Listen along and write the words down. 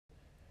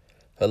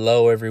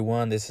Hello,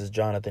 everyone. This is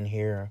Jonathan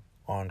here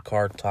on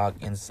Car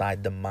Talk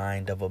Inside the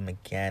Mind of a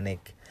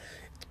Mechanic.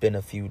 It's been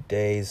a few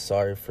days.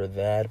 Sorry for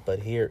that. But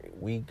here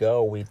we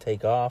go. We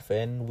take off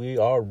and we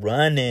are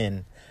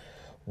running.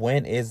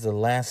 When is the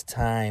last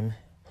time,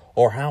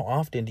 or how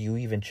often do you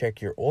even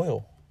check your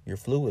oil, your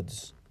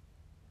fluids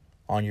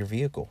on your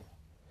vehicle?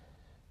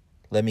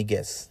 Let me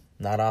guess.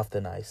 Not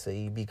often, I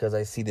say, because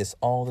I see this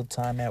all the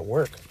time at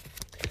work.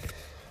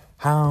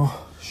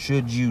 How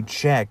should you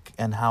check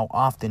and how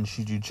often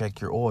should you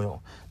check your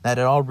oil? That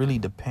it all really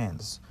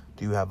depends.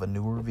 Do you have a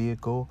newer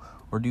vehicle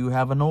or do you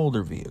have an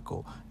older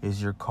vehicle?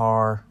 Is your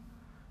car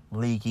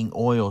leaking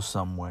oil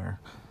somewhere?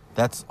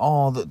 That's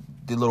all the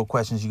little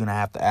questions you're going to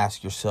have to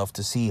ask yourself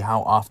to see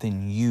how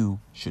often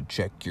you should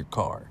check your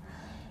car.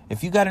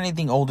 If you got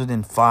anything older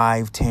than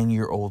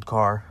 5-10-year-old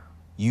car,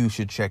 you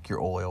should check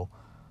your oil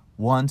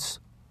once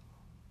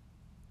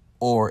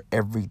or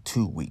every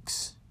 2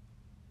 weeks.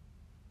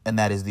 And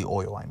that is the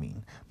oil, I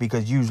mean.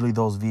 Because usually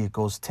those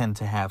vehicles tend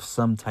to have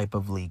some type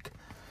of leak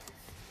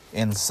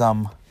in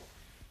some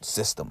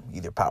system.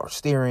 Either power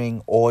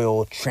steering,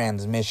 oil,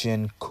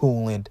 transmission,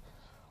 coolant.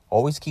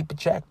 Always keep it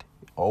checked.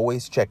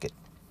 Always check it.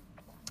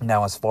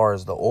 Now, as far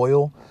as the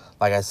oil,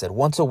 like I said,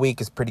 once a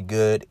week is pretty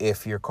good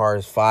if your car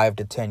is 5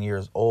 to 10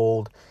 years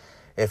old.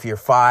 If you're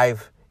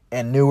 5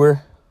 and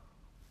newer,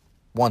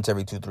 once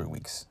every 2-3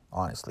 weeks,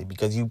 honestly.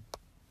 Because you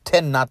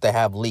tend not to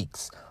have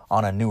leaks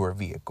on a newer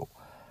vehicle.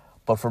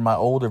 But for my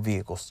older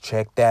vehicles,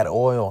 check that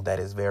oil. That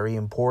is very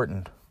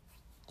important.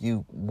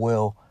 You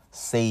will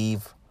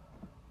save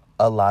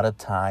a lot of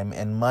time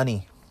and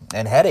money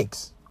and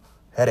headaches.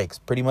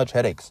 Pretty much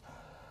headaches.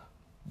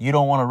 You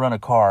don't want to run a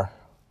car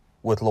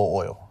with low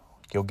oil.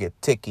 You'll get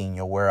ticking,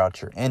 you'll wear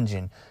out your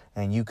engine,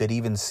 and you could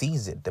even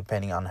seize it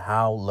depending on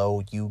how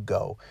low you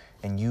go.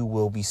 And you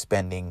will be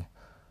spending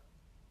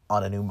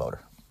on a new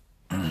motor.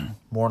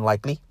 More than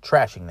likely,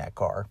 trashing that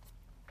car.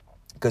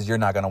 Because you're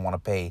not going to want to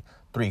pay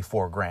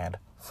 $3-4 grand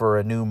for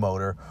a new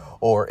motor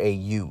or a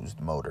used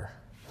motor.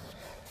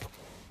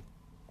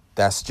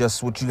 That's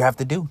just what you have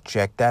to do.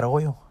 Check that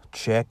oil.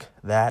 Check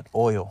that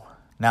oil.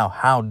 Now,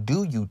 how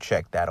do you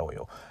check that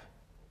oil?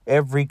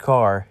 Every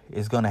car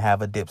is going to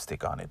have a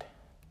dipstick on it.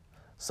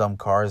 Some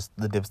cars,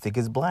 the dipstick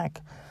is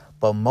black,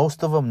 but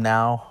most of them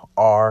now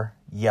are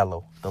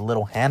yellow. The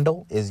little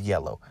handle is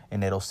yellow,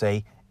 and it'll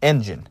say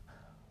engine.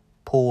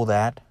 Pull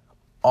that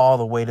all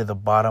the way to the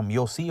bottom.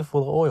 You'll see it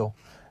full of oil.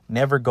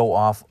 Never go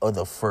off of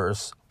the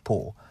first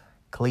pull.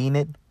 Clean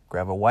it.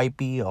 Grab a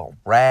wipey, a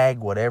rag,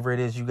 whatever it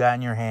is you got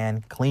in your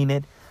hand. Clean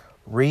it.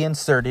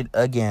 Reinsert it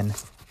again.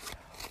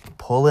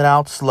 Pull it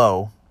out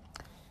slow.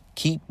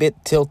 Keep it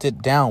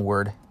tilted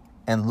downward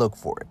and look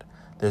for it.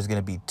 There's going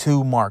to be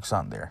 2 marks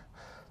on there.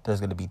 There's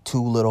going to be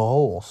 2 little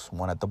holes.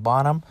 One at the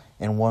bottom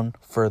and one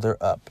further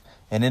up.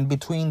 And in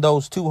between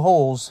those 2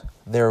 holes,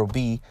 there will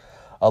be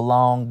a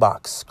long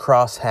box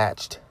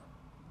cross-hatched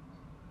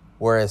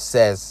where it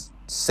says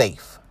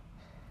safe.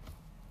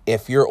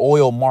 If your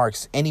oil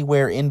marks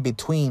anywhere in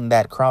between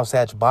that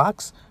crosshatch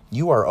box,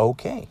 you are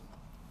okay.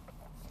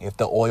 If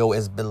the oil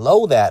is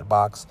below that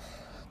box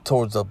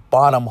towards the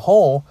bottom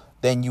hole,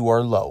 then you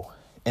are low.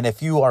 And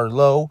if you are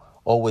low,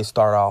 always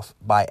start off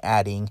by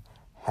adding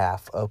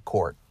half a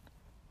quart.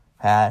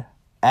 Add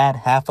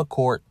half a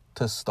quart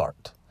to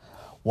start.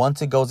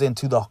 Once it goes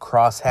into the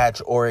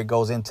crosshatch or it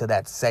goes into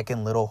that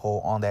second little hole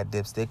on that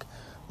dipstick,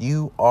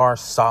 you are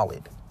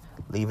solid.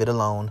 Leave it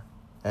alone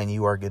and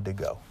you are good to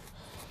go.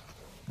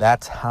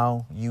 That's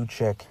how you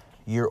check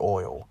your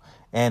oil.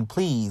 And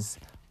please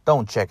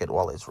don't check it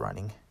while it's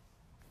running.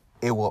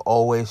 It will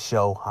always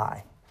show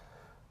high.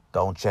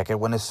 Don't check it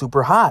when it's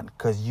super hot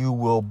because you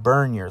will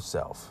burn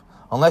yourself.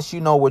 Unless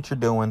you know what you're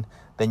doing,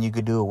 then you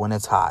could do it when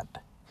it's hot.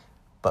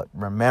 But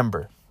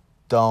remember,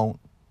 don't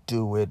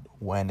do it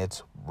when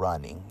it's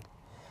running.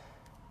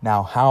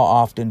 Now, how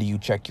often do you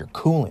check your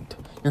coolant?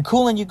 Your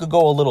coolant, you could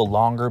go a little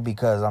longer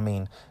because,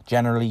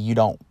 generally you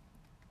don't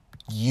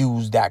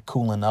use that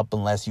coolant up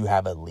unless you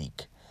have a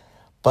leak.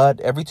 But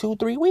every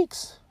 2-3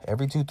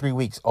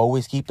 weeks,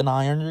 always keep an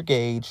eye on your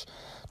gauge.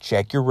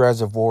 Check your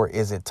reservoir.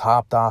 Is it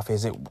topped off?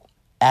 Is it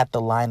at the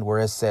line where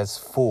it says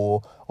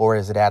full, or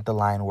is it at the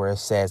line where it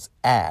says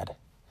add?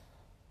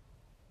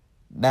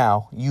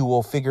 Now, you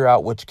will figure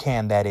out which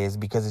can that is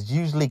because it's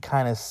usually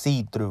kind of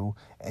see-through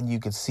and you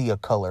can see a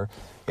color.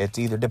 It's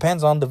either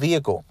depends on the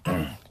vehicle.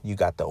 You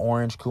got the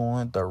orange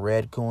coolant, the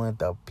red coolant,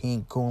 the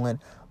pink coolant,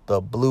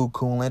 the blue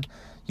coolant.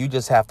 You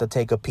just have to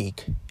take a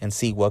peek and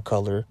see what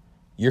color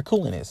your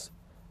coolant is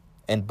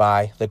and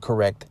buy the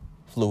correct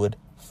fluid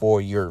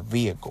for your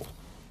vehicle.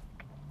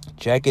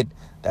 Check it.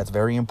 That's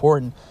very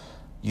important.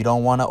 You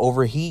don't want to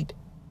overheat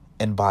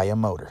and buy a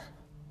motor.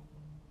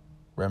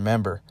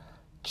 Remember,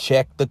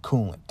 check the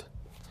coolant.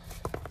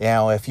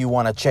 Now, if you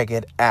want to check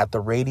it at the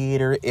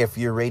radiator, if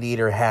your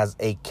radiator has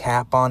a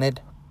cap on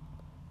it,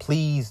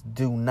 please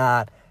do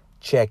not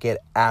check it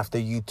after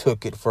you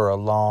took it for a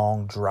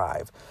long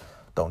drive.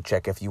 Don't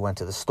check if you went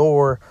to the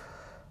store.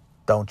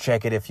 Don't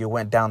check it if you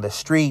went down the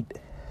street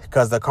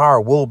because the car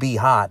will be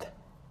hot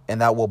and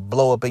that will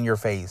blow up in your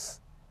face.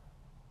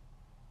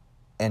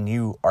 and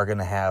you are going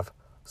to have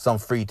some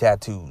free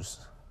tattoos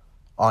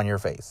on your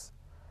face.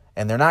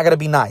 And they're not going to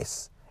be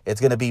nice.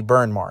 It's going to be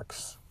burn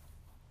marks.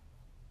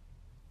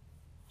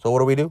 So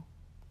what do?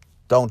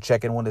 Don't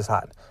check it when it's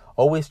hot.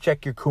 Always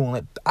check your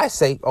coolant. I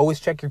say always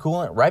check your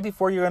coolant right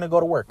before you're going to go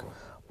to work.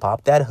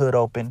 Pop that hood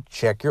open.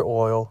 Check your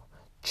oil.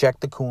 Check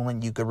the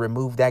coolant. You could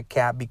remove that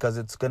cap because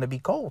it's going to be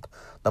cold.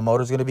 The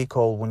motor's going to be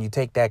cold. When you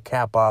take that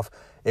cap off,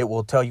 it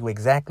will tell you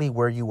exactly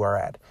where you are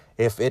at.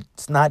 If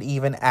it's not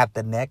even at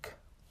the neck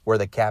where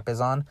the cap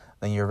is on,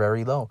 then you're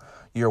very low.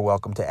 You're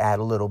welcome to add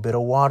a little bit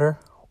of water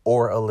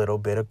or a little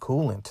bit of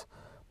coolant,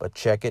 but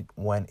check it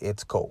when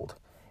it's cold.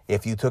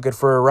 If you took it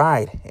for a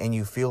ride and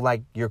you feel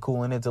like your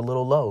coolant is a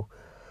little low,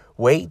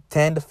 wait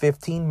 10 to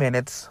 15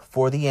 minutes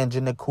for the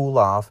engine to cool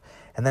off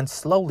and then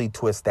slowly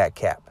twist that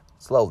cap.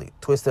 Slowly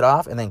twist it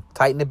off and then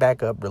tighten it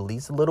back up,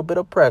 release a little bit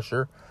of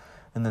pressure,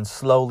 and then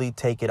slowly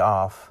take it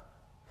off.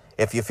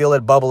 If you feel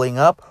it bubbling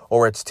up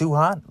or it's too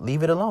hot,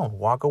 leave it alone.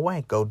 Walk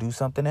away. Go do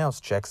something else.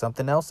 Check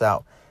something else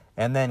out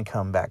and then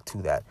come back to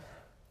that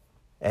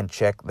and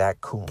check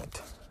that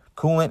coolant.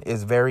 Coolant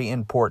is very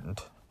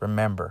important.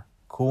 Remember,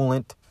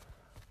 coolant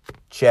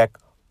check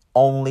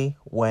only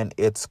when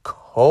it's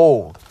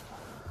cold.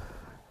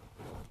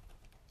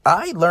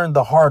 I learned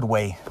the hard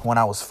way when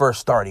I was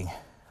first starting.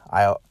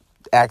 I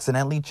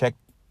accidentally checked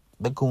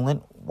the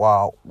coolant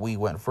while we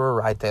went for a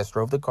ride, test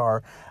drove the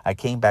car. I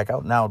came back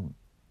out. Now,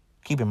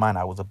 keep in mind,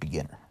 I was a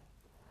beginner.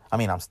 I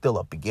mean, I'm still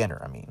a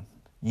beginner. I mean,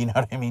 you know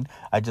what I mean?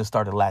 I just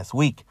started last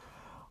week.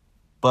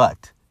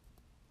 But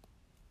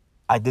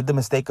I did the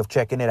mistake of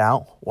checking it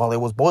out while it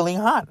was boiling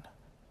hot.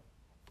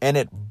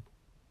 And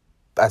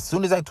as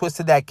soon as I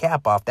twisted that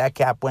cap off, that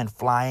cap went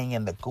flying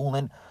and the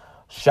coolant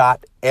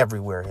shot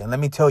everywhere. And let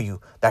me tell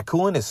you, that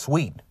coolant is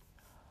sweet,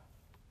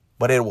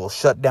 but it will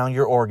shut down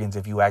your organs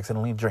if you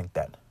accidentally drink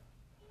that.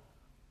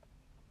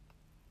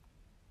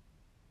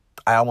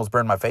 I almost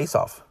burned my face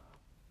off.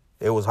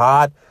 It was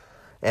hot,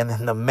 and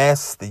then the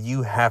mess that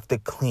you have to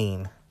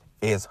clean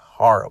is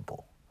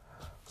horrible.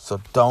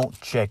 So don't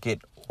check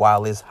it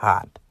while it's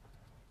hot.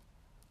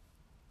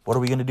 What are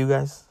we going to do,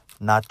 guys?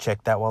 Not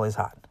check that while it's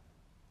hot.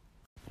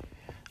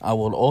 I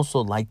would also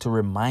like to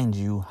remind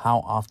you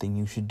how often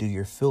you should do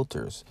your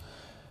filters.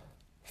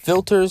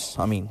 Filters,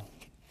 I mean,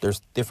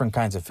 there's different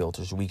kinds of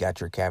filters. We got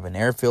your cabin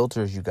air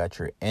filters, you got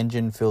your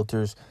engine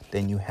filters,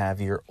 then you have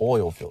your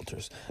oil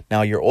filters.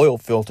 Now, your oil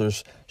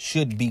filters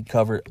should be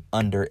covered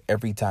under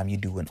every time you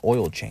do an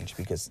oil change,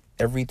 because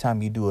every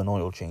time you do an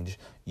oil change,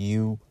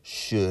 you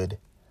should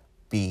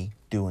be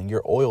doing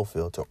your oil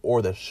filter,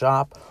 or the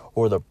shop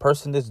or the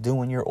person that's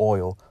doing your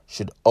oil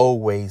should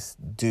always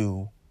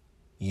do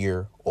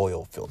your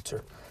oil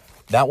filter.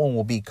 That one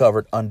will be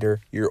covered under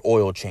your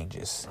oil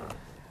changes.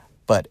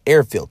 But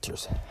air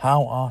filters,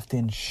 how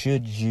often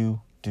should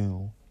you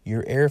do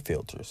your air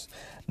filters?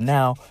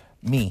 Now,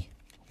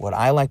 what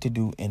I like to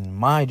do in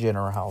my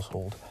general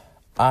household,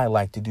 I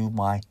like to do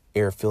my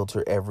air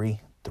filter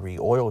every 3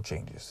 oil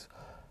changes.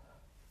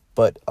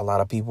 But a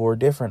lot of people are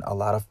different. A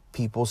lot of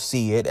people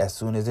see it as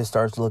soon as it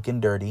starts looking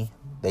dirty,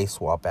 they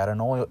swap out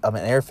an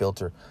air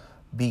filter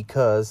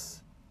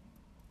because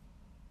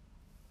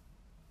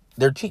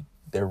they're cheap.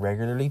 They're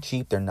regularly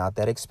cheap. They're not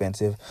that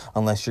expensive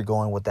unless you're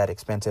going with that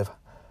expensive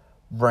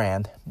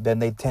brand. Then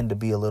they tend to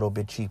be a little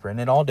bit cheaper. And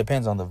it all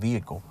depends on the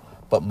vehicle.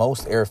 But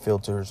most air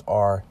filters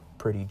are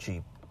pretty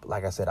cheap.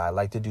 Like I said, I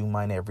like to do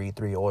mine every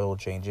 3 oil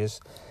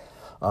changes.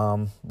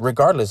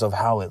 Regardless of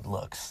how it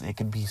looks. It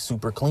can be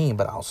super clean,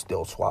 but I'll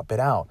still swap it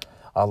out.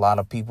 A lot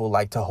of people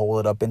like to hold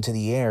it up into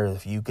the air.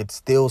 If you could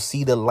still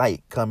see the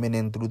light coming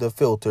in through the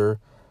filter,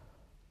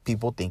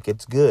 people think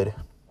it's good.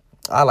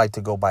 I like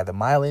to go by the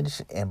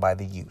mileage and by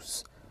the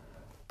use.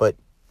 But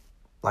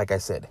like I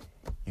said,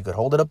 you could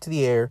hold it up to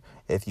the air.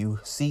 If you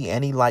see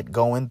any light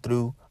going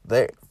through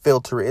the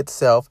filter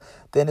itself,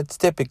 then it's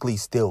typically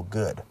still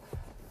good.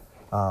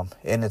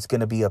 And it's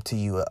going to be up to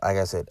you. Like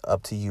I said,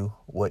 up to you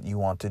what you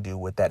want to do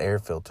with that air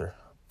filter.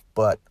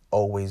 But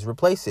always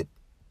replace it.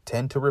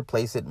 Tend to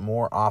replace it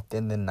more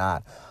often than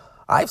not.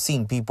 I've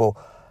seen people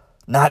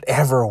not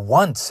ever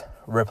once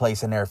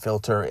replace an air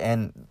filter.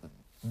 And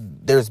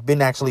there's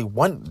been actually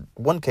one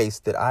case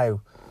that I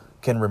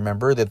can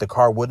remember that the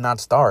car would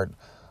not start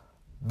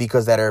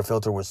because that air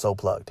filter was so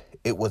plugged.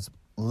 It was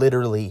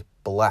literally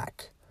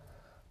black.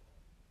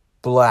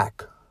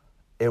 Black.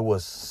 It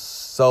was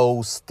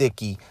so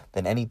sticky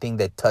that anything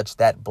that touched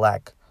that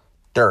black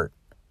dirt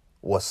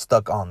was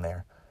stuck on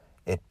there.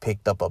 It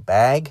picked up a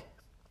bag,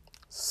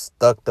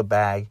 stuck the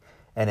bag,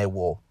 and it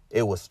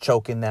was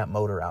choking that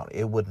motor out.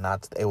 It would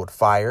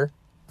fire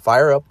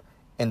up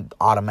and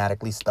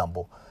automatically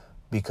stumble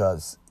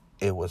because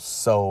it was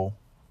so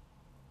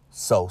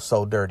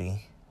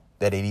dirty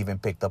that it even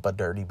picked up a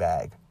dirty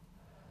bag.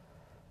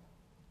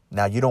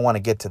 Now, you don't want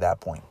to get to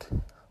that point.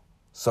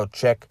 So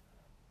check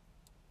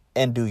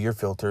and do your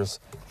filters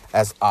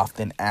as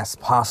often as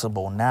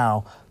possible.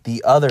 Now,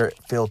 the other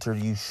filter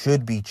you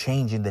should be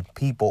changing that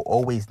people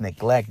always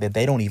neglect, that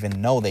they don't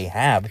even know they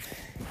have,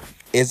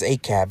 is a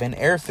cabin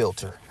air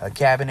filter. A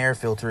cabin air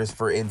filter is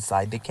for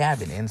inside the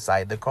cabin,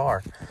 inside the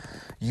car.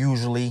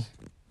 Usually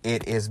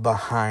it is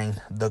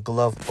behind the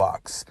glove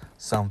box.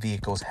 Some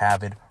vehicles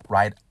have it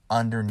right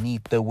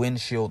underneath the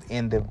windshield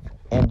in the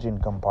engine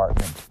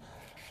compartment.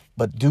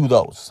 But do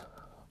those.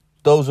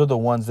 Those are the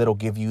ones that'll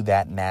give you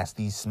that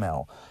nasty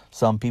smell.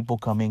 Some people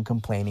come in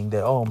complaining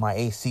that, oh, my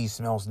AC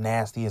smells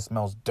nasty. It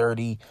smells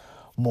dirty,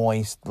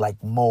 moist,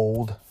 like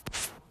mold.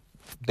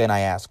 Then I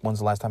ask, when's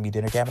the last time you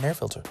did a cabin air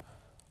filter?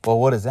 Well,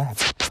 what is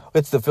that?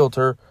 It's the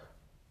filter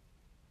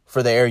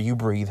for the air you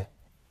breathe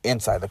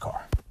inside the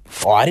car.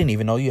 Oh, I didn't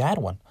even know you had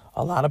one.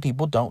 A lot of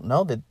people don't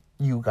know that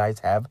you guys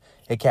have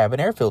a cabin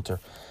air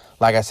filter.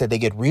 Like I said, they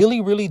get really,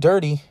 really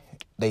dirty.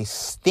 They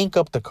stink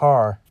up the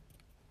car.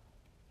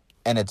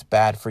 And it's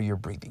bad for your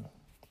breathing.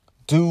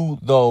 Do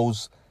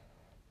those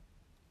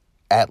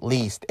at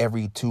least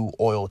every 2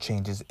 oil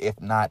changes, if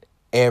not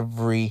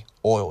every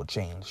oil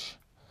change,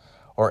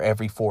 or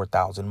every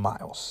 4,000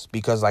 miles.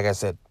 Because like I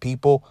said,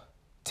 people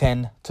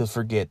tend to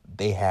forget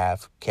they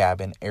have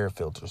cabin air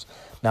filters.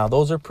 Now,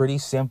 those are pretty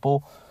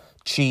simple,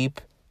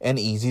 cheap, and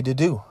easy to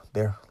do.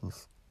 They're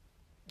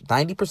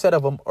 90%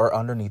 of them are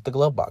underneath the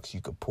glove box. You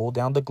could pull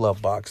down the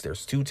glove box.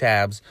 There's 2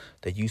 tabs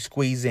that you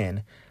squeeze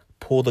in.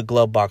 Pull the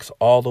glove box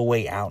all the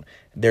way out.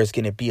 There's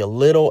going to be a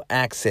little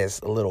access,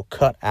 a little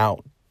cut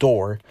out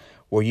door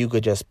where you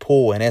could just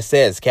pull, and it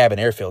says cabin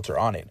air filter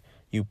on it.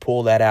 You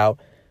pull that out,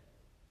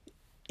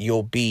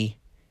 you'll be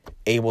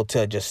able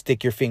to just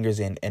stick your fingers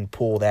in and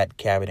pull that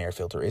cabin air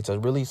filter. It's a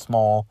really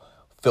small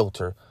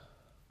filter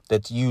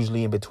that's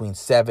usually in between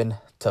 $7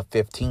 to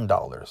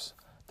 $15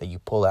 that you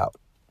pull out,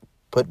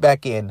 put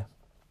back in,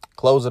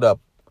 close it up,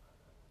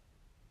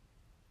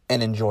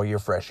 and enjoy your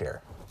fresh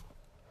air.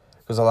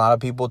 Because a lot of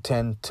people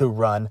tend to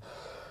run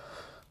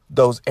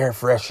those air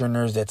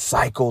fresheners that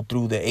cycle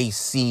through the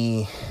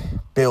AC,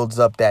 builds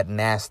up that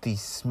nasty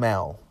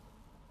smell.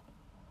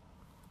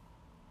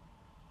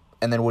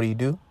 And then what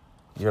do?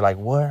 You're like,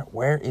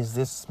 where is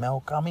this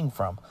smell coming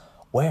from?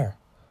 Where?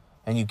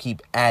 And you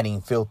keep adding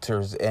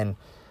filters and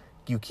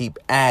you keep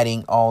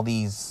adding all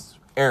these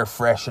air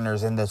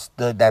fresheners, and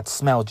that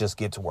smell just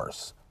gets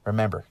worse.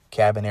 Remember,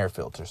 cabin air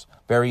filters,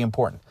 very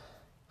important.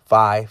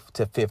 $5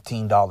 to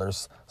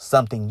 $15,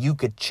 something you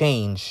could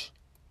change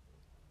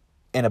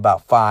in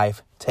about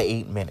 5 to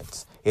 8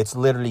 minutes. It's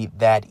literally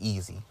that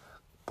easy.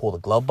 Pull the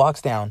glove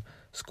box down,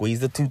 squeeze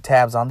the 2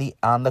 tabs on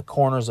the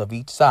corners of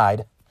each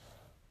side,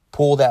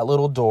 pull that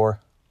little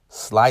door,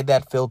 slide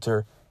that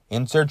filter,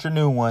 insert your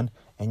new one,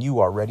 and you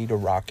are ready to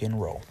rock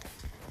and roll.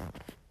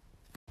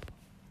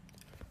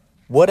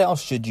 What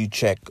else should you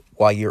check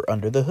while you're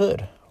under the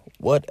hood?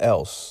 What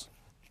else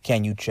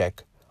can you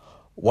check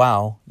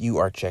while you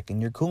are checking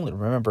your coolant?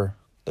 Remember,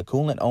 the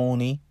coolant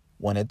only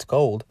when it's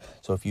cold.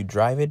 So if you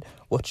drive it,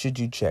 what should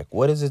you check?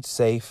 What is it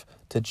safe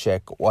to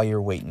check while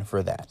you're waiting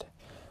for that?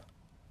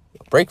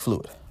 Brake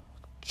fluid.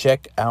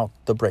 Check out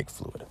the brake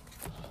fluid.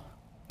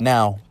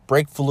 Now,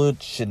 brake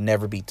fluid should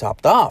never be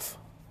topped off,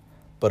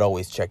 but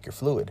always check your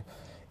fluid.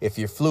 If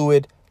your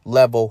fluid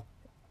level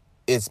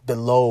is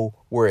below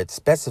where it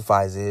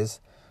specifies is,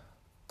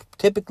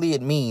 typically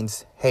it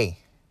means, hey,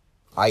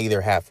 I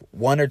either have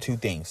one or 2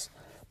 things.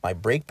 My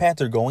brake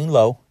pads are going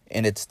low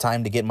and it's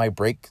time to get my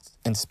brakes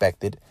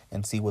inspected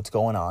and see what's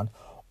going on,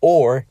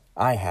 or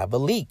I have a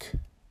leak.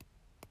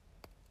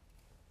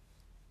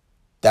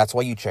 That's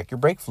why you check your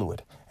brake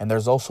fluid. And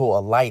there's also a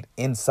light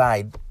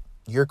inside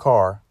your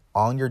car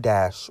on your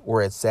dash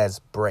where it says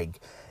brake.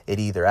 It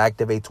either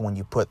activates when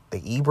you put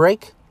the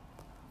e-brake,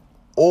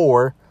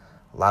 or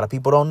a lot of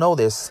people don't know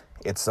this,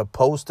 it's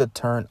supposed to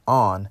turn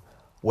on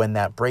when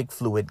that brake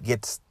fluid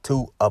gets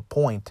to a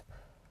point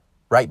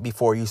right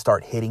before you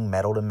start hitting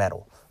metal to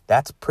metal.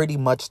 That's pretty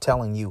much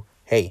telling you,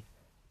 hey,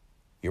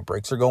 your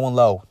brakes are going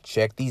low.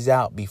 Check these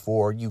out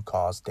before you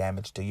cause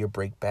damage to your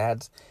brake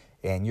pads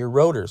and your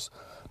rotors.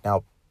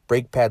 Now,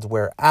 brake pads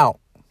wear out.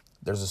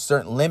 There's a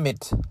certain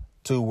limit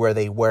to where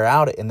they wear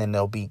out, and then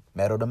they'll be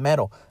metal to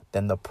metal.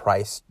 Then the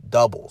price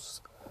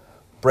doubles.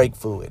 Brake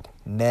fluid,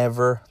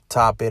 never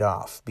top it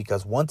off,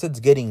 because once it's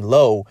getting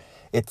low,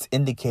 it's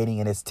indicating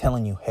and it's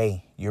telling you,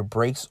 hey, your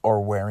brakes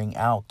are wearing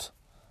out.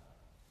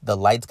 The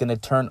light's going to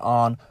turn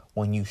on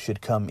when you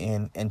should come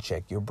in and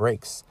check your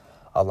brakes.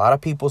 A lot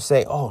of people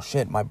say, oh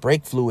shit, my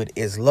brake fluid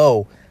is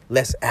low.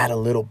 Let's add a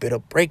little bit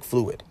of brake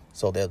fluid.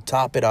 So they'll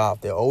top it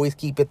off. They'll always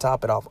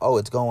top it off. Oh,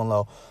 it's going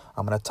low.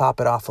 I'm going to top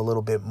it off a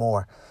little bit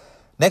more.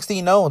 Next thing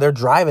you know, they're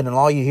driving and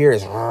all you hear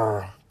is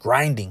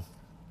grinding.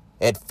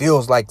 It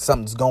feels like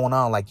something's going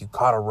on, like you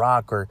caught a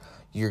rock or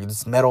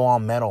it's metal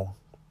on metal.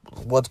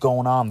 What's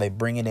going on? They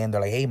bring it in. They're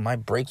like, hey, my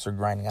brakes are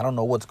grinding. I don't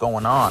know what's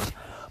going on.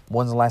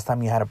 When's the last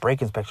time you had a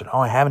brake inspection? Oh,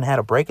 I haven't had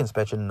a brake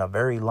inspection in a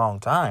very long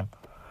time.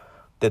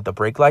 Did the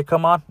brake light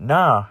come on?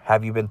 Nah.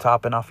 Have you been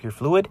topping off your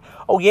fluid?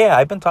 Oh, yeah,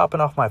 I've been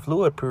topping off my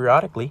fluid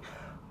periodically.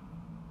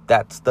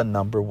 That's the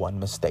number one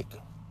mistake.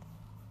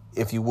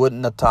 If you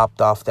wouldn't have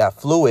topped off that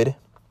fluid,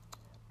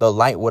 the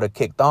light would have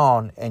kicked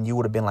on and you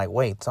would have been like,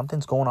 wait,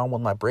 something's going on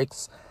with my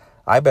brakes.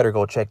 I better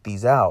go check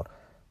these out.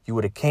 You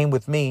would have came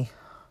with me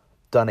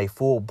done a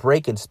full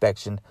brake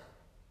inspection,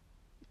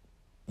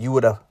 you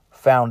would have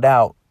found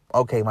out,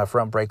 okay, my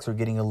front brakes are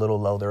getting a little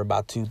low. They're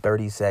about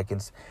 230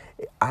 seconds.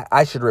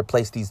 I should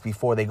replace these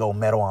before they go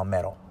metal on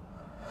metal.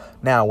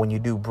 Now, when you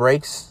do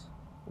brakes,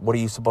 what are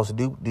you supposed to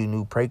do? Do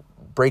new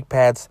brake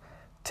pads,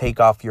 take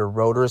off your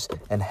rotors,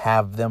 and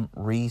have them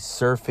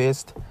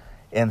resurfaced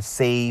and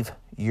save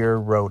your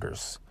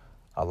rotors.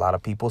 A lot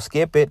of people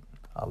skip it.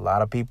 A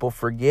lot of people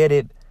forget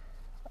it.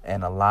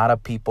 And a lot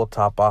of people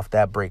top off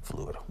that brake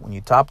fluid. When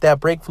you top that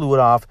brake fluid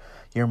off,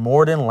 you're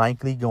more than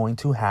likely going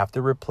to have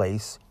to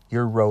replace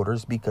your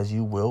rotors because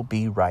you will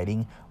be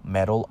riding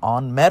metal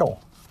on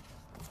metal.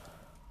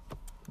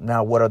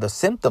 Now, what are the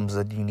symptoms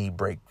that you need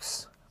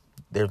brakes?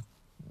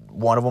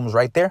 One of them is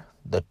right there,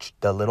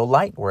 the little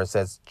light where it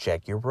says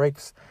check your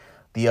brakes.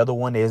 The other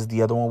one is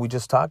the other one we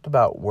just talked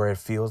about, where it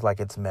feels like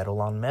it's metal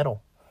on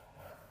metal.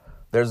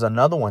 There's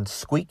another one,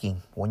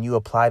 squeaking. When you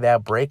apply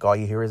that brake, all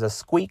you hear is a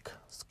squeak,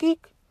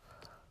 squeak,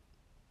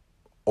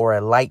 or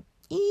a light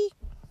eek.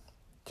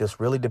 Just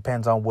really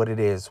depends on what it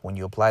is. When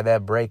you apply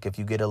that brake, if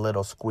you get a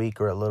little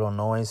squeak or a little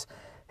noise,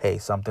 hey,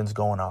 something's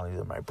going on.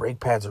 Either my brake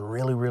pads are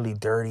really, really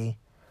dirty,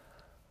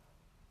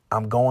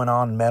 I'm going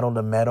on metal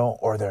to metal,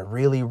 or they're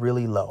really,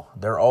 really low.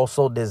 They're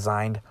also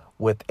designed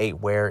with a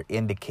wear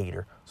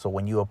indicator. So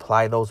when you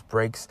apply those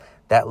brakes,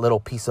 that little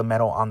piece of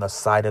metal on the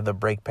side of the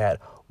brake pad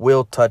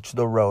will touch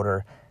the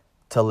rotor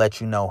to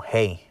let you know,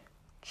 hey,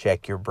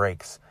 check your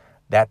brakes.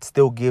 That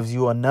still gives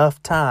you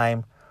enough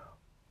time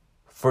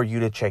for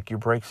you to check your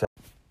brakes.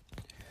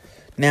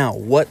 Now,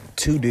 what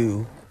to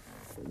do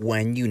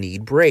when you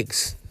need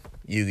brakes?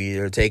 You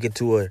either take it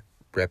to a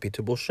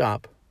reputable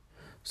shop,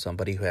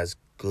 somebody who has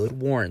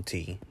good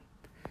warranty,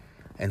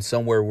 and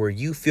somewhere where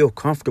you feel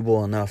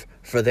comfortable enough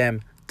for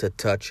them to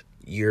touch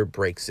your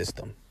brake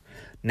system.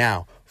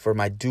 Now, for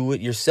my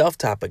do-it-yourself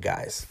type of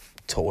guys,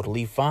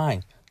 totally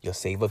fine. You'll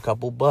save a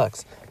couple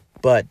bucks,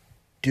 but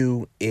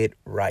do it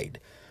right.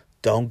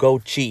 Don't go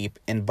cheap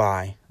and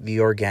buy the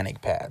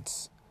organic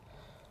pads.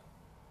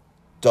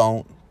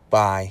 Don't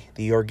buy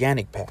the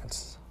organic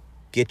pads.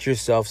 Get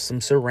yourself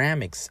some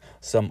ceramics,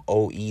 some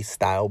OE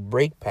style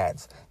brake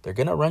pads. They're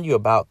going to run you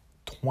about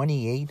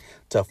 $28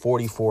 to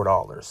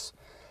 $44.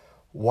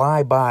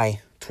 Why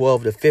buy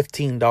 $12 to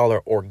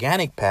 $15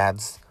 organic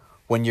pads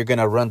when you're going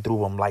to run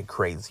through them like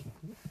crazy?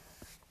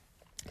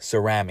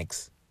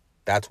 Ceramics.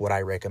 That's what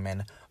I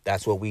recommend.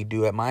 That's what we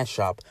do at my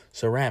shop.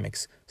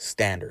 Ceramics,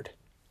 standard,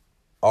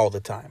 all the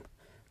time.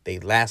 They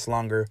last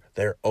longer.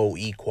 They're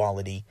OE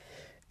quality,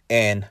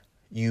 and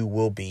you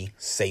will be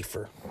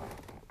safer.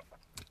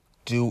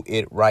 Do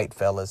it right,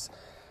 fellas.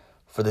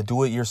 For the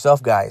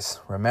do-it-yourself guys,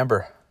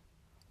 remember,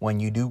 when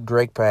you do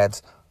brake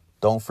pads,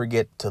 don't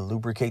forget to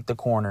lubricate the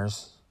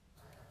corners.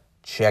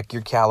 Check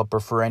your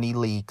caliper for any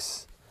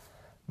leaks.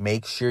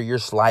 Make sure your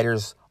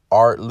sliders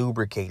are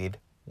lubricated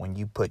when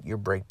you put your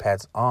brake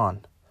pads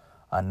on.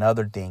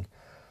 Another thing,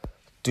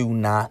 do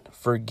not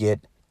forget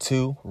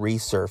to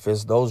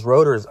resurface those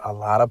rotors. A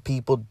lot of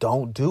people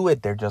don't do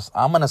it. They're just,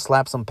 I'm going to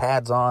slap some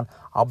pads on.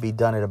 I'll be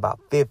done in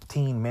about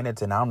 15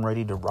 minutes and I'm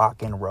ready to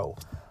rock and roll.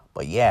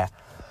 But yeah,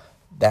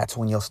 that's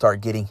when you'll start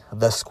getting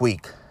the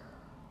squeak,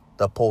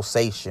 the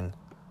pulsation,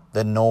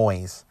 the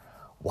noise.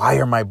 Why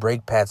are my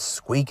brake pads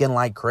squeaking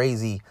like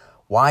crazy?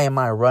 Why am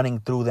I running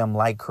through them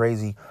like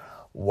crazy?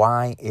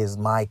 Why is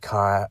my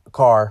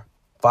car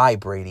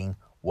vibrating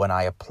when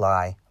I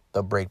apply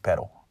the brake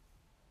pedal?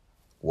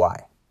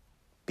 Why?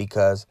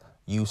 Because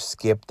you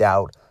skipped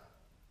out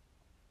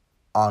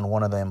on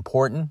one of the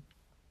important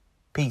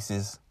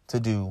pieces to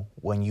do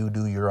when you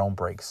do your own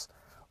brakes.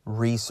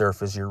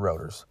 Resurface your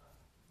rotors.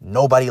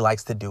 Nobody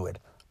likes to do it.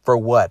 For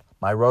what?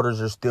 My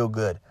rotors are still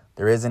good.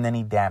 There isn't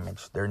any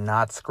damage. They're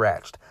not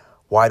scratched.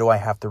 Why do I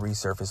have to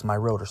resurface my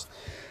rotors?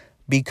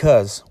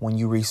 Because when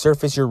you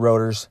resurface your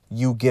rotors,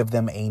 you give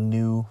them a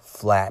new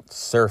flat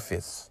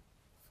surface.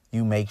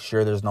 You make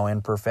sure there's no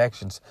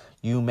imperfections.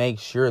 You make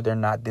sure they're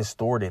not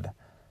distorted.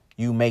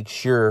 You make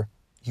sure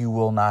you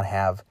will not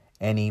have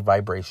any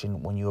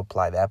vibration when you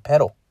apply that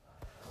pedal.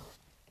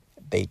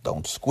 They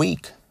don't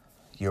squeak.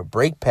 Your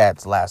brake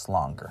pads last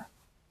longer.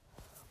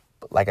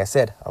 But like I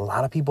said, a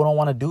lot of people don't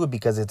want to do it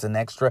because it's an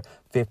extra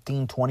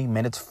 15, 20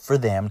 minutes for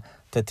them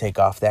to take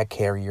off that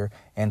carrier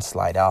and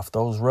slide off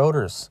those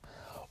rotors.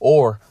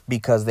 Or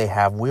because they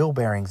have wheel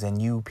bearings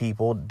and you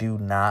people do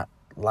not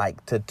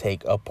like to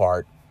take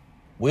apart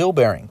wheel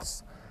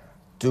bearings.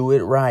 Do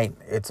it right.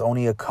 It's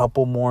only a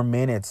couple more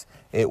minutes.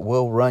 It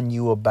will run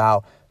you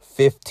about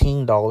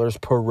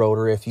 $15 per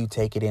rotor if you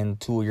take it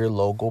into your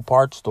local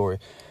parts store.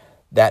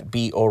 That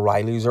be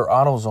O'Reilly's or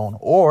AutoZone.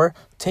 Or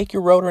take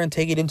your rotor and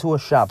take it into a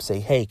shop. Say,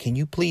 hey, can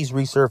you please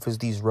resurface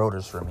these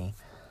rotors for me?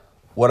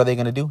 What are they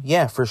going to do?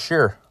 Yeah, for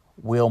sure.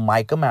 We'll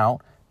mic them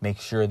out. Make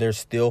sure they're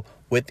still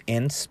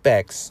within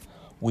specs.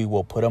 We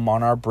will put them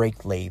on our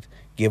brake lathe.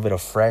 Give it a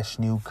fresh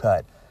new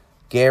cut.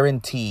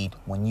 Guaranteed,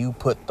 when you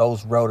put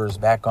those rotors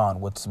back on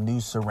with some new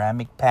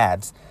ceramic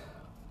pads,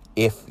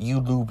 if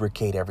you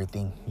lubricate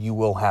everything, you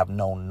will have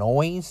no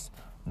noise,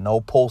 no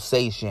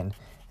pulsation,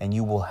 and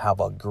you will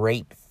have a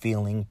great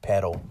feeling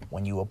pedal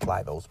when you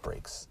apply those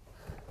brakes.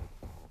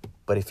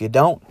 But if you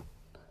don't,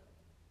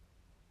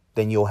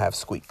 then you'll have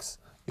squeaks.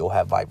 You'll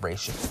have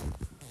vibration,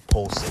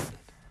 pulsing.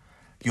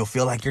 You'll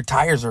feel like your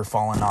tires are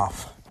falling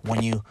off.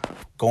 When you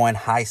go in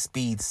high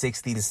speed,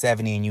 60 to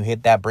 70, and you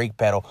hit that brake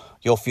pedal,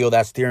 you'll feel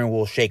that steering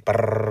wheel shake,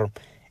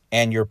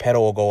 and your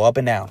pedal will go up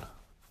and down.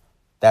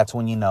 That's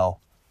when you know,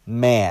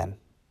 man,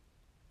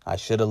 I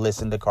should have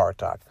listened to Car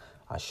Talk.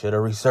 I should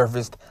have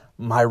resurfaced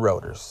my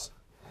rotors.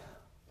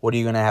 What are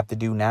you going to have to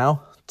do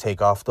now?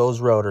 Take off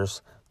those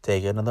rotors,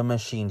 take it to the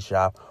machine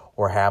shop,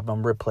 or have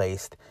them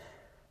replaced.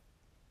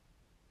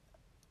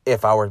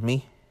 If I were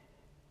me,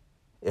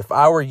 if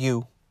I were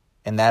you,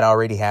 and that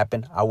already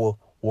happened, I will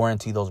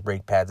warranty those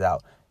brake pads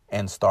out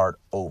and start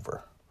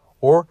over.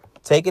 Or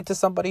take it to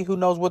somebody who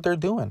knows what they're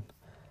doing.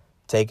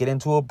 Take it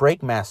into a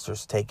Brake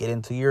Masters. Take it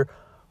into your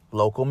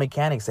local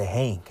mechanic. Say,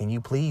 hey, can you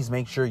please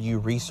make sure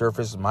you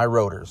resurface my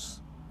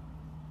rotors?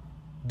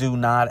 Do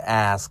not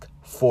ask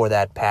for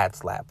that pad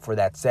slap, for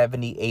that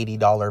 $70,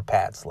 $80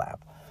 pad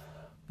slap.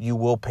 You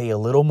will pay a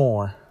little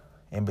more,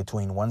 in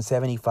between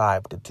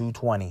 $175 to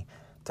 $220,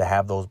 to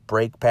have those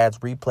brake pads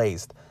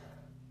replaced,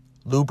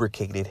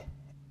 lubricated,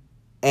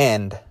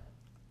 and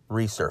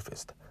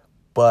resurfaced.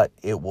 But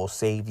it will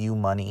save you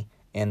money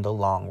in the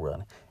long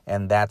run.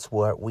 And that's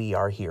what we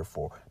are here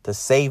for. To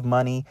save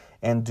money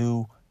and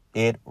do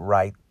it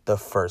right the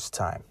first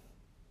time.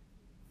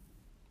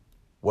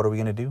 What are we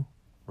going to do?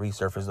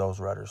 Resurface those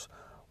rotors.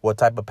 What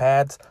type of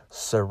pads?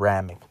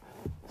 Ceramic.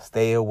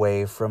 Stay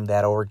away from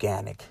that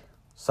organic.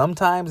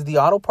 Sometimes the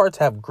auto parts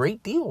have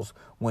great deals.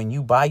 When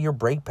you buy your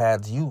brake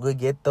pads, you could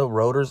get the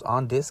rotors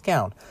on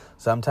discount.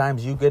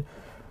 Sometimes you could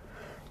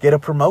get a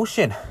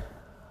promotion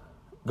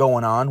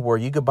going on where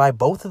you could buy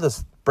both of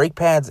the brake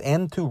pads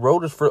and 2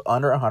 rotors for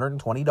under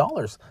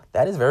 $120.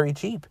 That is very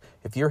cheap.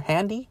 If you're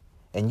handy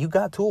and you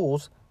got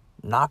tools,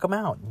 knock them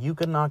out. You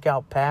can knock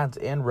out pads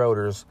and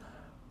rotors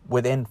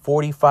within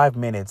 45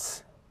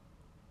 minutes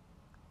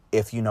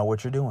if you know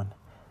what you're doing.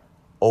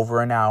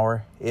 Over an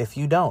hour if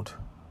you don't.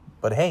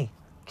 But hey,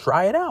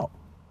 try it out.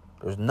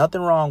 There's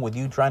nothing wrong with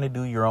you trying to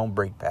do your own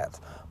brake pads.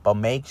 But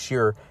make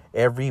sure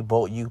every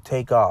bolt you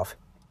take off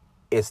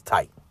is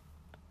tight.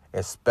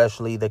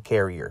 Especially the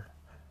carrier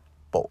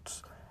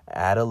bolts.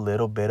 Add a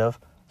little bit of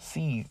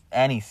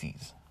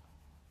anti-seize.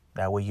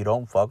 That way you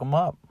don't fuck them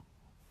up.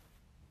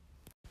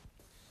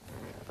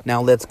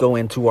 Now let's go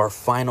into our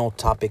final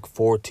topic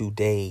for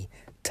today.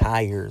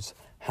 Tires.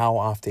 How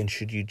often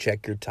should you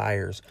check your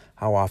tires?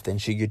 How often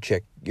should you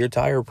check your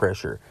tire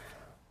pressure?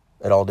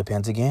 It all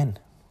depends again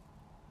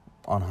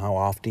on how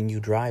often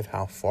you drive,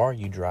 how far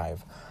you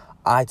drive.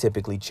 I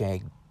typically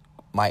check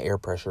my air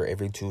pressure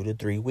every 2 to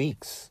 3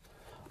 weeks.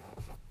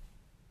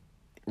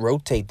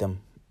 Rotate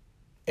them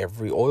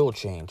every oil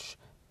change.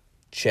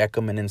 Check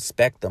them and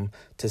inspect them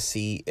to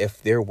see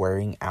if they're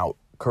wearing out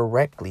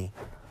correctly.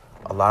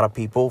 A lot of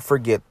people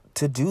forget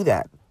to do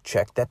that.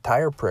 Check that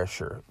tire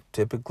pressure.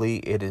 Typically,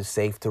 it is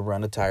safe to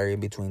run a tire in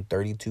between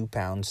 32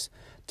 pounds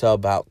to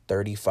about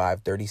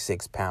 35,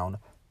 36 pounds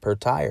per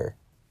tire.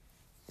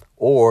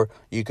 Or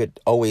you could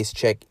always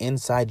check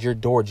inside your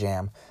door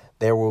jamb.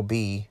 There will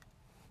be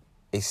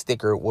a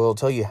sticker that will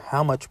tell you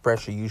how much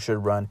pressure you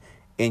should run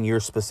in your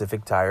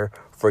specific tire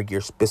for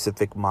your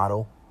specific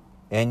model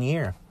and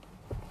year.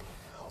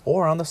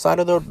 Or on the side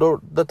of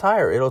the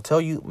tire, it'll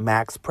tell you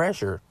max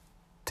pressure.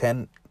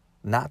 Tend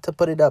not to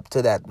put it up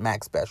to that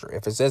max pressure.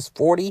 If it says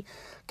 40,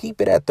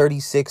 keep it at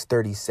 36,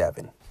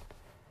 37.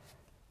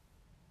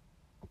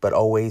 But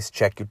always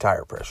check your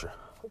tire pressure.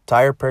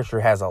 Tire pressure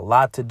has a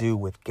lot to do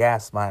with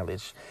gas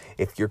mileage.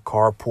 If your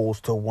car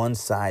pulls to one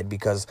side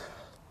because,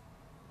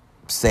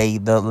 say,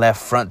 the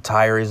left front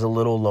tire is a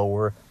little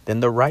lower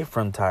than the right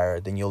front tire,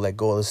 then you'll let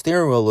go of the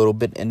steering wheel a little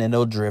bit and then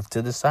it'll drift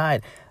to the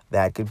side.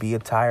 That could be a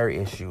tire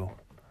issue.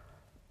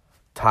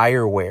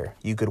 Tire wear.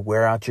 You could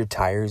wear out your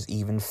tires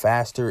even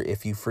faster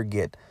if you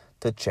forget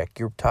to check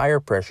your tire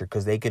pressure,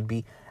 because they could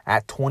be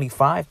at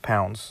 25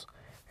 pounds.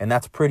 And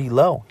that's pretty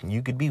low.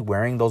 You could be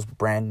wearing those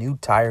brand new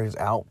tires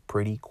out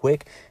pretty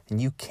quick. And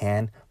you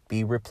can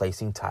be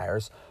replacing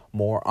tires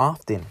more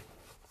often.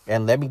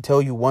 And let me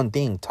tell you one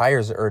thing.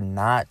 Tires are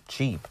not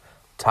cheap.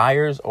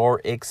 Tires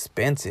are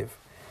expensive.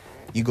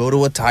 You go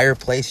to a tire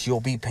place,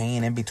 you'll be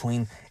paying in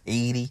between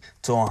 $80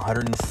 to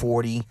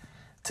 $140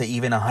 to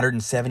even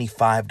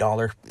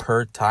 $175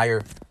 per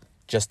tire.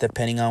 Just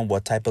depending on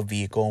what type of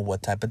vehicle and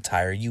what type of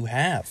tire you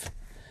have.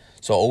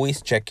 So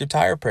always check your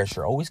tire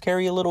pressure. Always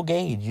carry a little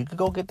gauge. You could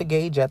go get the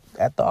gauge at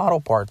the auto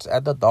parts,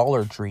 at the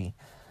Dollar Tree.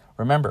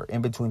 Remember,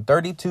 in between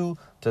 32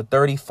 to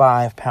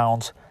 35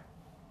 pounds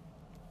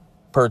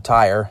per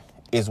tire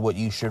is what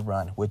you should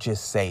run, which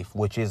is safe,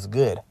 which is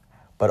good.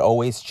 But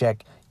always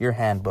check your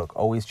handbook.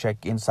 Always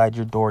check inside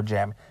your door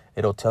jamb.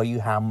 It'll tell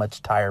you how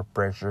much tire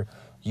pressure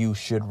you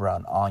should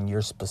run on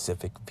your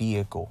specific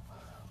vehicle.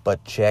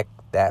 But check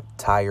that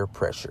tire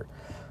pressure.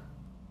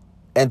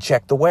 And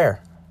check the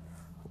wear.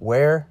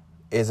 Wear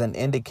is an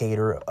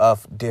indicator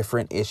of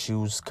different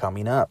issues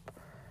coming up.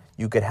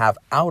 You could have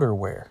outer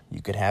wear.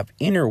 You could have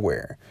inner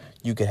wear.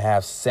 You could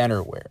have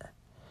center wear.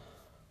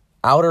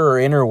 Outer or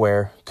inner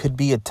wear could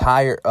be a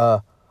tire,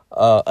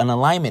 an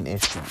alignment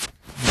issue,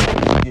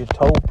 your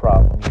toe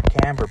problem, your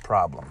camber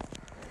problem.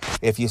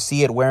 If you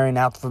see it wearing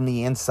out from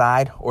the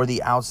inside or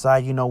the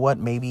outside, you know what?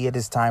 Maybe it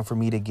is time for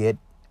me to get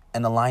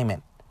an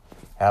alignment.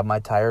 Have my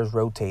tires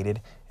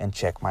rotated and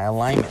check my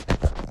alignment.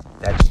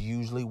 That's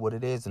usually what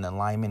it is, an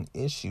alignment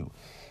issue.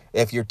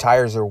 If your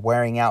tires are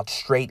wearing out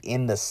straight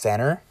in the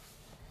center,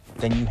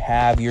 then you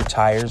have your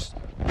tires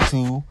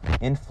too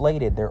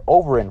inflated. They're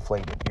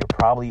overinflated. You're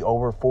probably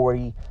over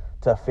 40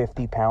 to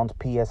 50 pounds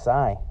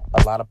PSI.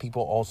 A lot of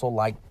people also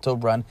like to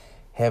run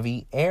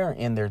heavy air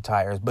in their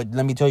tires. But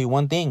let me tell you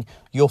one thing.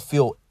 You'll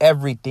feel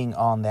everything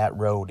on that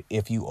road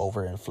if you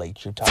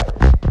overinflate your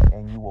tires.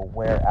 And you will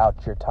wear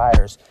out your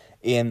tires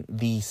in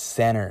the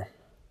center.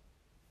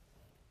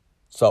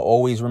 So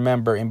always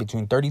remember, in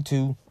between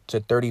 32 to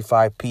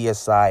 35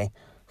 PSI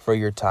for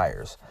your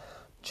tires.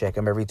 Check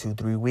them every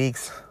 2-3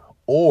 weeks.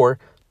 Or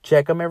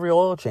check them every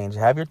oil change.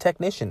 Have your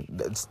technician.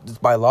 It's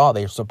by law,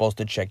 they're supposed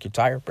to check your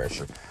tire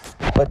pressure.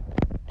 But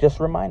just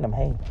remind them,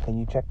 hey, can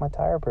you check my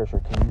tire pressure?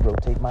 Can you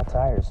rotate my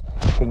tires?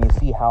 Can you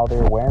see how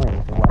they're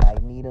wearing when I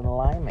need an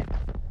alignment?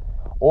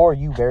 Or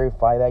you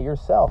verify that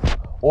yourself.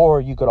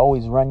 Or you could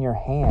always run your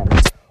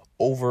hands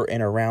over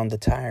and around the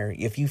tire.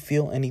 If you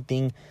feel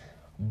anything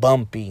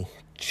bumpy,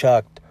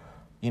 chucked,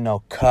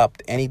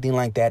 cupped, anything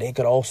like that, it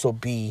could also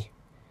be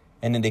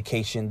an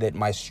indication that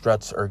my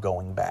struts are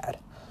going bad.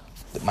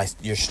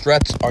 Your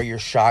struts or your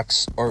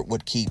shocks or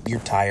would keep your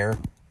tire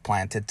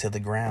planted to the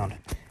ground.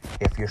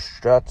 If your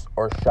struts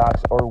or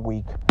shocks are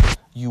weak,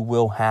 you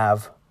will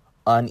have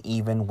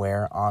uneven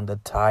wear on the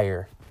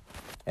tire.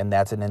 And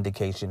that's an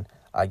indication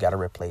I got to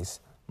replace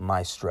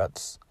my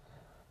struts.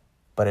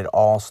 But it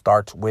all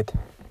starts with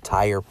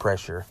tire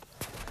pressure.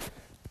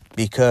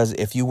 Because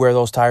if you wear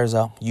those tires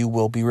out, you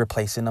will be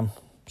replacing them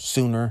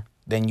sooner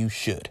than you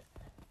should.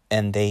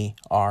 And they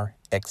are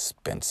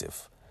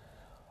expensive.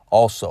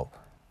 Also,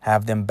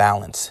 have them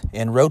balanced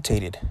and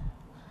rotated.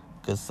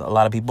 Because a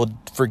lot of people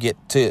forget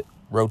to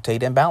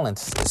rotate and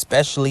balance,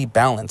 especially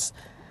balance.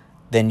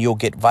 Then you'll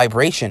get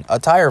vibration, a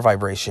tire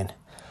vibration.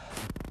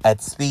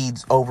 At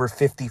speeds over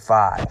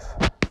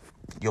 55,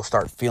 you'll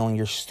start feeling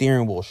your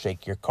steering wheel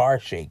shake, your car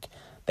shake.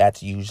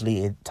 That's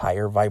usually a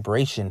tire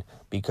vibration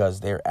because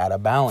they're out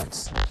of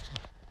balance.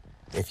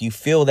 If you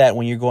feel that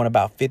when you're going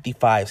about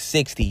 55,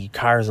 60, your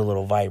car's a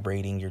little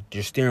vibrating,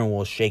 your steering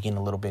wheel is shaking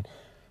a little bit,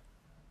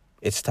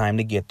 it's time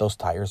to get those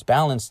tires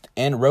balanced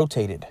and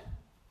rotated.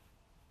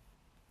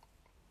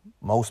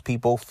 Most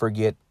people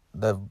forget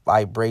the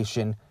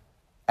vibration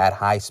at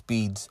high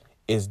speeds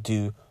is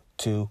due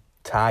to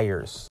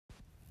tires.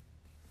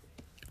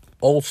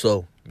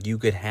 Also, you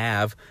could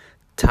have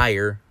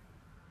tire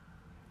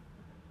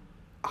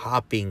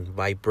hopping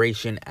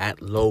vibration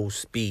at low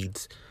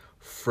speeds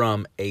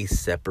from a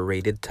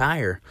separated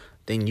tire.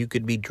 Then you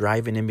could be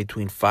driving in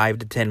between 5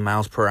 to 10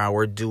 miles per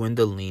hour doing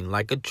the lean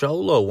like a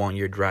cholo when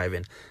you're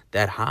driving.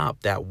 That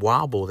hop, that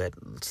wobble, that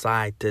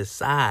side to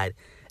side,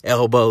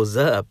 elbows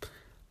up,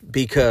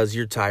 because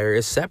your tire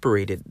is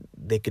separated.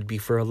 They could be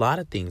for a lot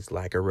of things,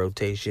 like a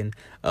rotation,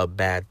 a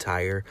bad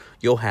tire.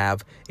 You'll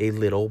have a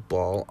little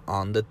ball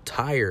on the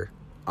tire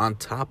on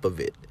top of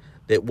it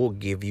that will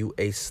give you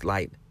a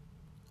slight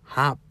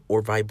hop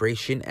or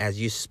vibration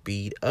as you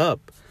speed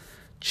up.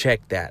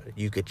 Check that.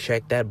 You could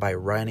check that by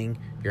running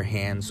your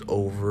hands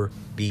over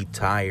the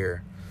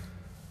tire.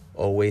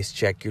 Always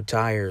check your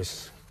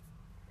tires.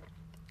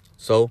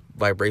 So,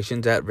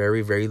 vibrations at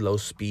very, very low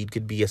speed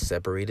could be a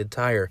separated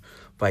tire.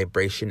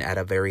 Vibration at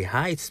a very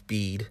high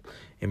speed,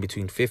 in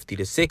between 50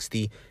 to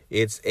 60,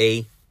 it's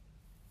a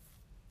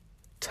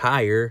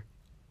tire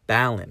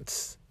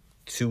balance.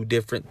 Two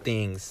different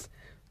things.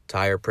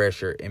 Tire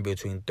pressure in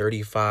between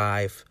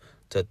 35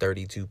 to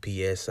 32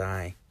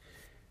 PSI.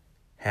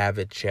 Have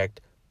it checked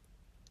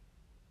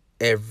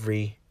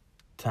every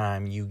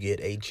time you get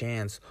a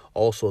chance.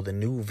 Also, the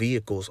new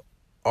vehicles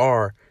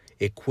are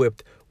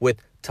equipped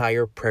with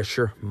tire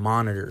pressure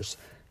monitors.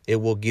 It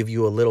will give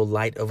you a little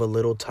light of a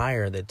little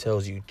tire that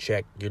tells you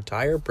check your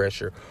tire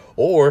pressure.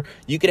 Or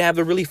you could have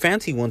the really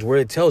fancy ones where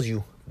it tells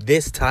you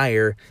this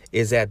tire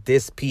is at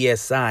this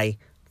PSI,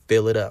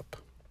 fill it up.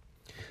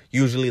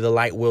 Usually the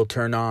light will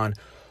turn on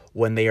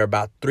when they are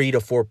about 3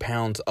 to 4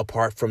 pounds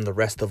apart from the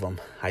rest of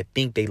them. I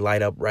think they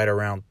light up right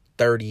around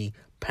 30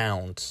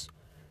 pounds.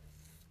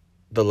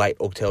 The light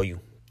will tell you,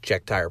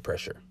 check tire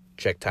pressure.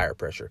 Check tire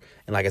pressure.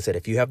 And like I said,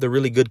 if you have the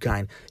really good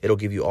kind, it'll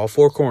give you all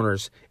four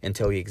corners and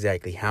tell you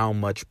exactly how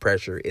much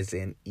pressure is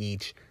in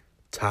each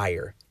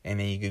tire. And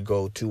then you could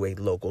go to a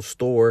local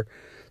store,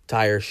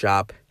 tire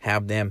shop,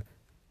 have them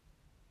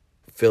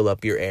fill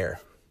up your air.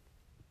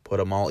 Put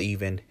them all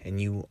even, and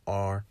you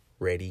are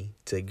ready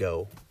to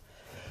go.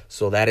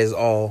 So that is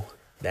all.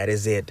 That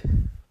is it.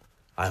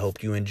 I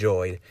hope you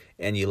enjoyed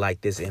and you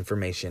like this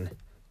information.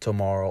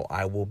 Tomorrow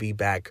I will be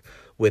back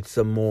with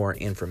some more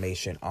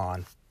information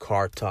on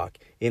car talk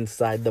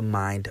inside the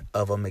mind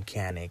of a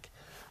mechanic.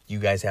 You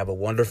guys have a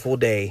wonderful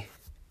day,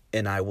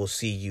 and I will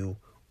see you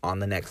on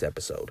the next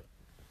episode.